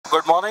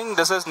Good morning,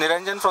 this is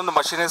Niranjan from the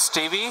Machinist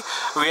TV.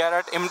 We are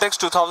at Imtex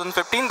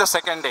 2015, the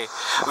second day.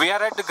 We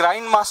are at the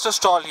Grindmaster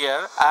stall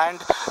here, and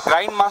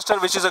Grindmaster,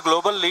 which is a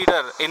global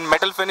leader in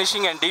metal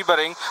finishing and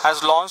deburring,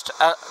 has launched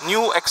a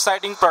new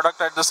exciting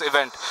product at this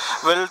event.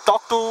 We'll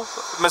talk to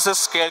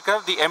Mrs.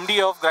 Skelkar, the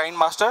MD of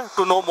Grindmaster,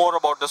 to know more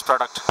about this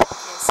product.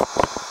 Yes.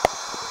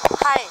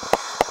 Hi,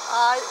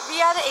 we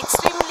are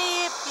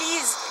extremely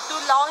pleased to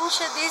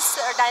launch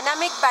this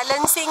dynamic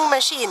balancing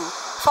machine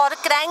for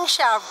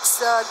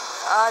crankshafts.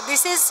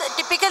 This is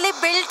typically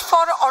built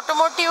for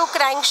automotive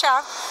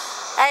crankshaft,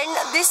 and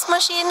this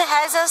machine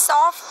has a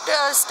soft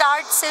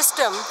start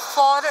system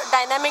for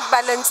dynamic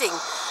balancing.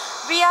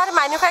 We are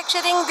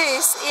manufacturing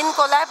this in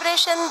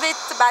collaboration with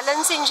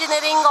Balance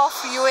Engineering of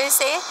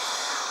USA,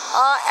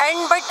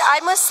 but I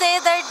must say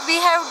that we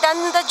have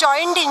done the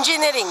joint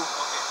engineering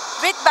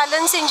with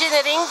Balance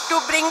Engineering to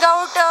bring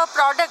out a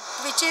product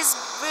which is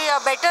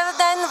better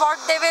than what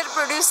they were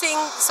producing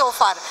so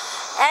far.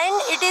 And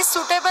it is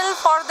suitable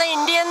for the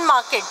Indian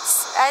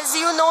markets. As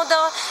you know,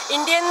 the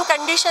Indian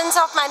conditions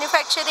of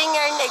manufacturing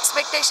and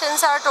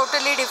expectations are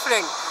totally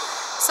different.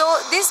 So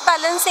this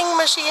balancing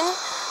machine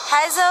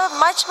has a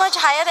much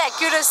higher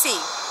accuracy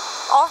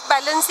of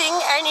balancing,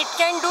 and it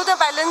can do the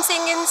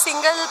balancing in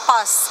single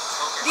pass.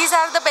 These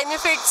are the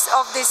benefits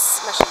of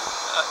this machine.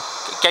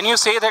 Can you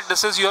say that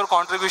this is your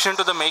contribution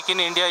to the Make in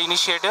India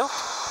initiative?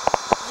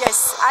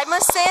 Yes, I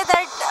must say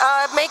that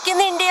Make in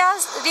India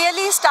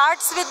really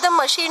starts with the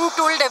machine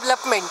tool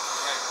development,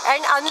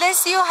 and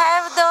unless you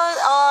have the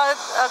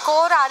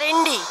core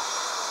R&D,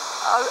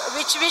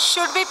 which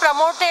should be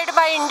promoted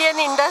by Indian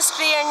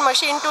industry and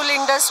machine tool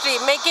industry,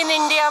 Make in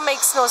India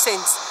makes no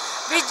sense.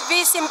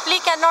 We simply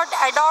cannot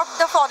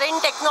adopt the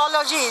foreign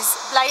technologies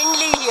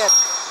blindly here.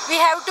 We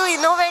have to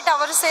innovate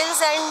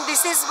ourselves, and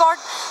this is what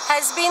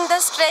has been the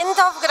strength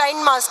of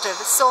Grindmaster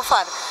so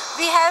far.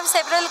 We have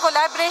several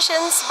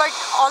collaborations, but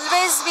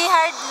always we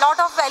had lot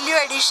of value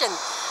addition.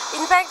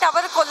 In fact,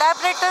 our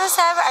collaborators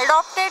have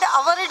adopted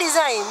our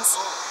designs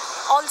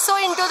also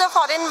into the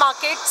foreign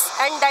markets,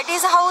 and that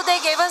is how they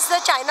gave us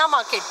the China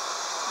market.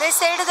 They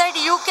said that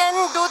you can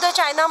do the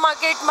China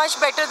market much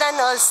better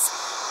than us,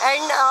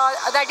 and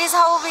that is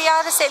how we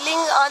are selling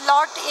a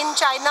lot in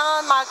China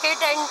market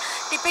and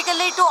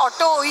typically to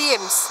auto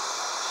OEMs.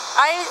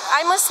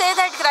 I must say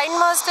that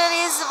Grindmaster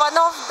is one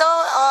of the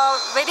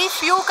very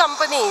few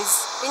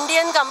companies,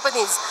 Indian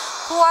companies,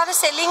 who are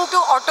selling to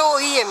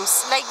auto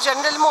OEMs like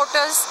General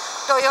Motors,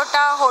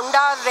 Toyota,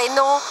 Honda,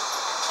 Renault,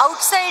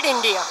 outside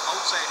India.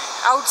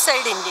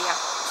 Outside India.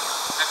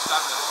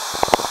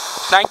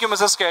 Thank you,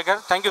 Mrs.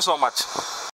 Skelkar. Thank you so much.